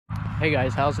Hey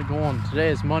guys, how's it going? Today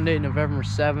is Monday, November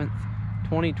 7th,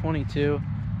 2022.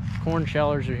 Corn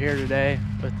shellers are here today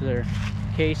with their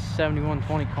Case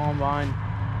 7120 combine.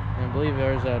 And I believe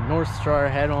there's a North Star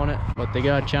head on it, but they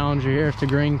got a Challenger here at the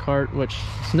grain cart, which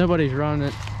nobody's running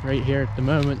it right here at the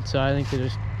moment. So I think they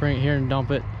just bring it here and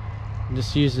dump it. And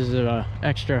just use as an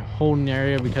extra holding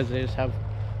area because they just have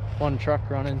one truck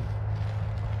running.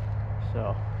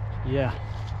 So yeah,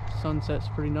 sunset's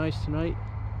pretty nice tonight.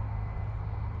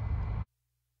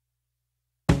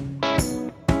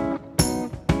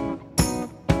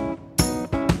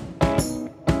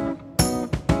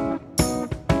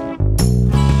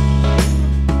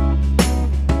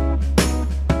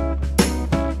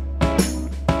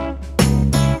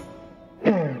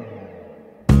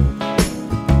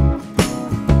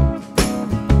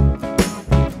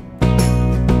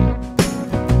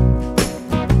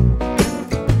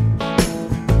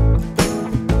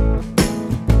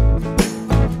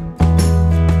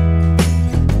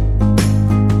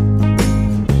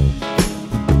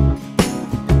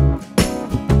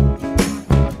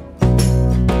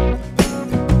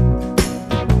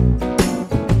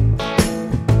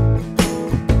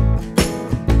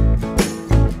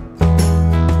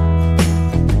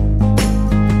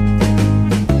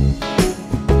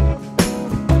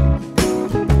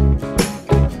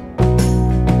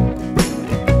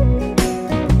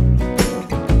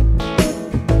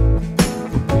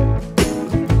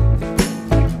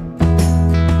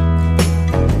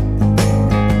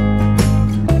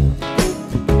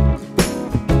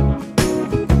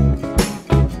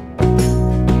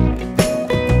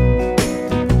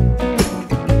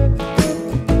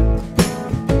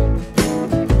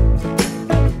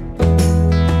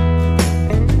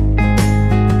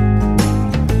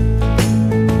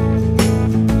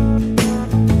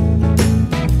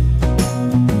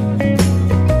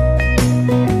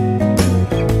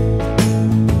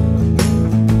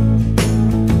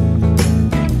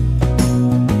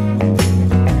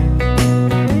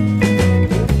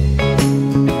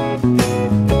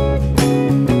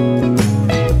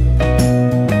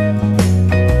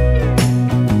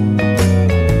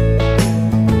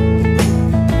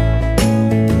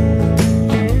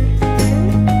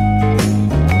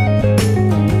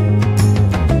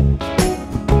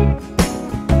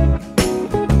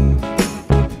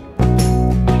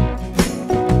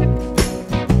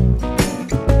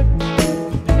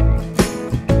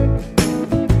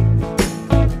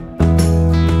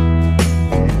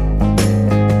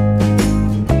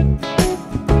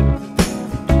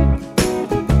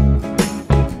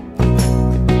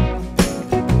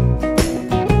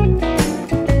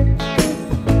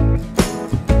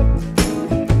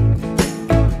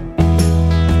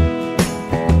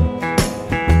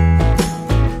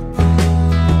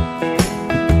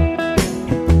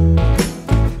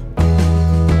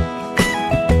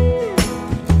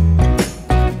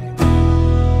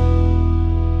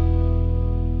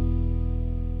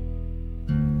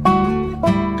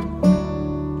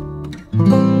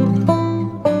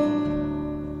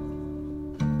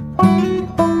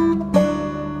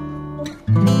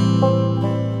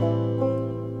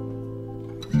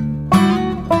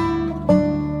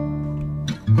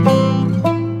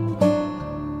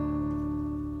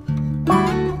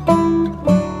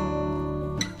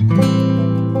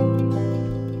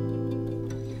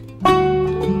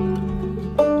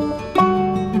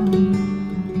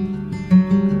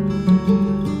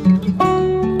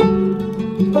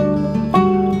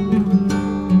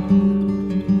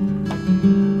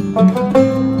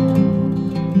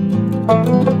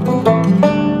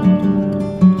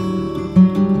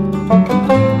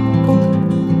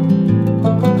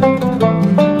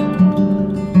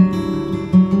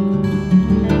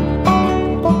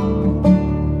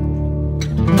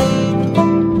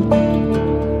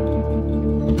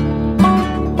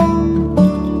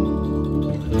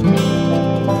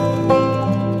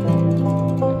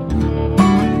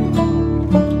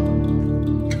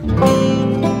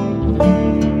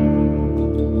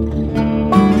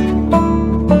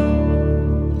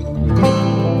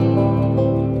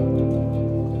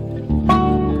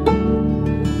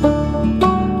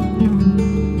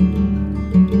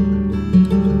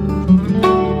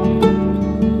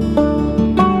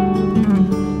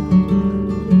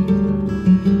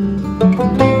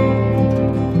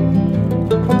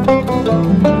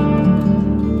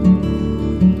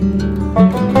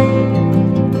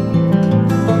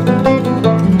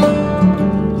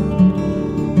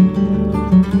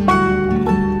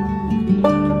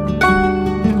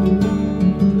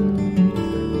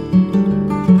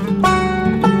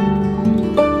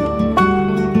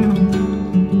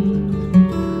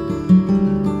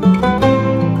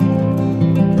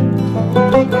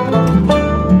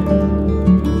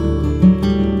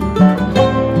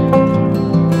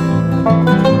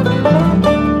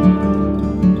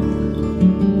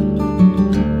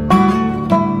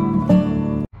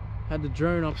 Had the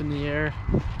drone up in the air.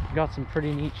 Got some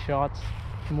pretty neat shots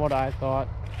from what I thought.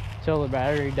 Till the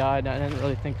battery died, I didn't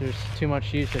really think there's too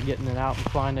much use of getting it out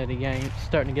and flying it again. It's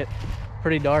starting to get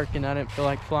pretty dark and I didn't feel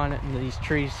like flying it into these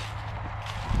trees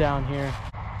down here.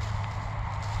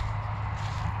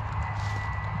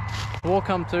 We'll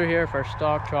come through here for our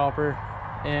stock chopper,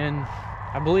 and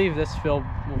I believe this field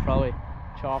will probably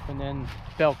chop and then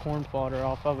bale corn fodder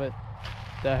off of it.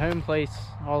 The home place,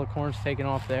 all the corn's taken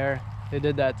off there. They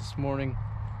did that this morning,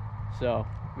 so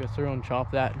we'll go through and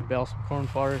chop that and bale some corn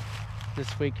fodder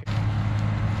this week.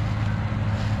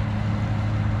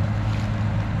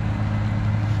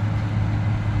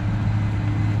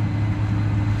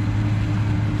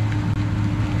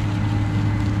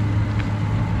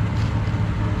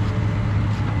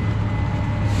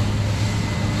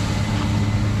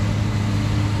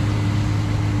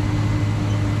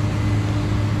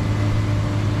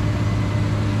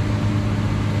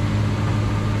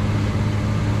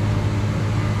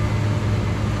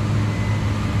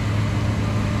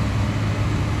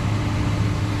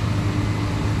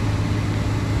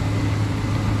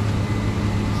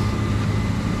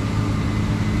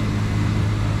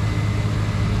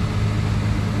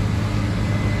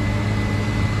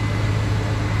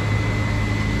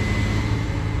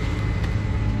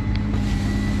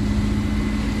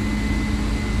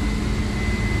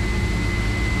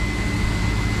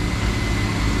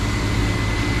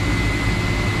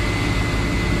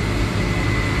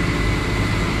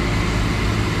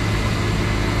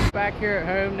 Back here at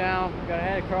home now, gotta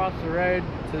head across the road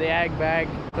to the ag bag.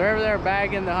 They're over there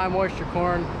bagging the high moisture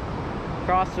corn.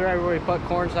 Across the road where we put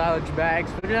corn silage bags.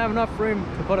 We didn't have enough room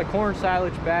to put a corn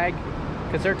silage bag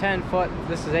because they're 10 foot.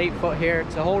 This is 8 foot here.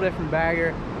 It's a whole different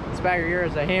bagger. This bagger here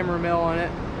has a hammer mill on it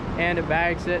and it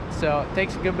bags it, so it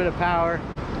takes a good bit of power.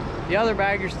 The other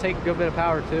baggers take a good bit of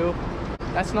power too.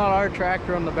 That's not our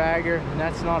tractor on the bagger, and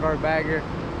that's not our bagger.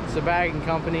 It's the bagging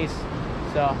companies.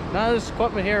 So none of this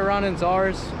equipment here running's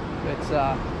ours. It's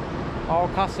all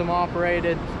custom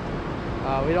operated.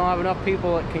 We don't have enough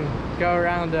people that can go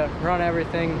around to run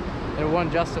everything. It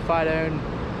wouldn't justify to own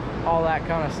all that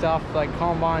kind of stuff, like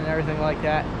combine and everything like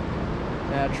that,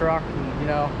 and a truck, and you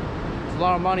know, it's a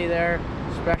lot of money there,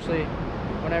 especially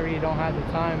whenever you don't have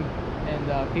the time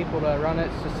and people to run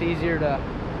it. It's just easier to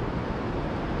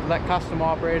let custom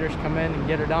operators come in and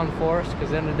get it done for us, because at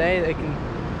the end of the day they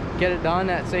can get it done.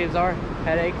 That saves our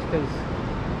headaches, because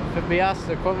if it be us,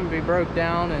 the equipment be broke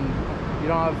down and you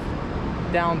don't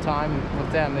have downtime with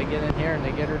them. They get in here and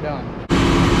they get her done.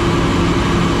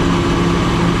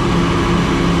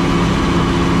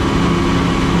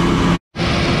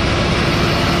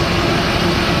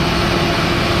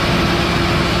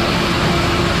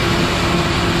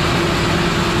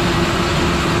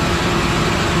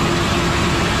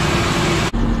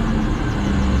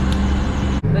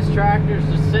 This tractor's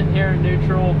just sitting here in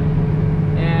neutral,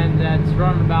 and that's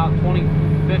running about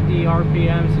 50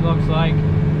 RPMs, it looks like.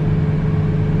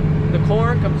 The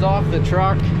corn comes off the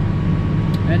truck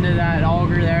into that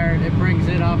auger there. It brings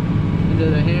it up into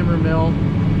the hammer mill,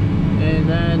 and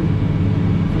then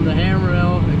from the hammer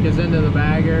mill it goes into the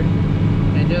bagger,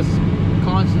 and just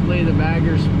constantly the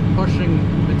bagger's pushing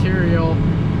material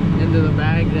into the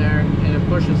bag there, and it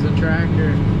pushes the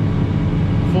tractor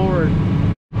forward.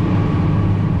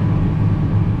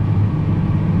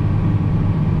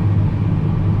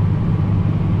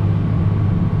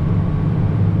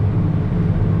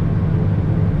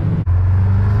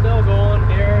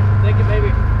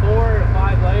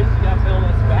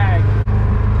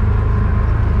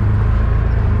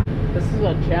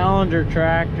 Challenger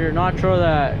tractor, not sure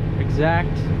the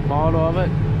exact model of it,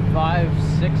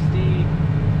 560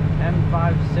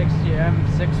 M560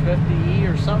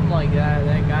 M650E or something like that. I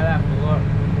think I'd have to look.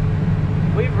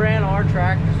 We've ran our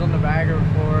tractors on the bagger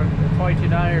before, the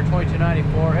 2290 or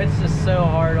 2294. It's just so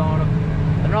hard on them.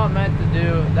 They're not meant to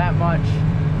do that much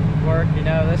work, you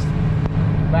know. This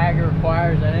bagger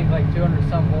requires, I think, like 200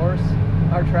 some horse.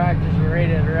 Our tractors are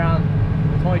rated around,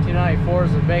 2294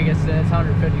 is the biggest, and it's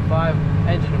 155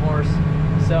 engine horse.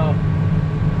 So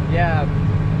yeah,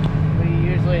 we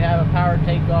usually have a power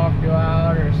takeoff go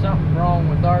out or something wrong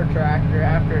with our tractor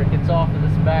after it gets off of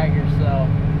this bagger. So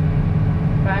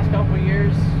past couple of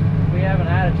years we haven't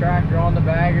had a tractor on the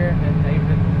bagger, and they've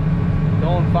been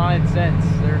going fine since.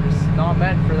 They're just not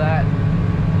meant for that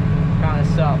kind of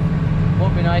stuff. It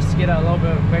would be nice to get a little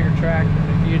bit of a bigger tractor in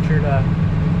the future to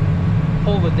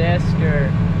pull the disc,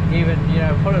 or even, you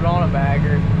know, put it on a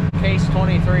bagger. Case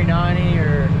 2390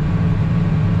 or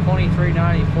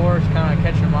 2394 is kind of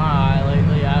catching my eye.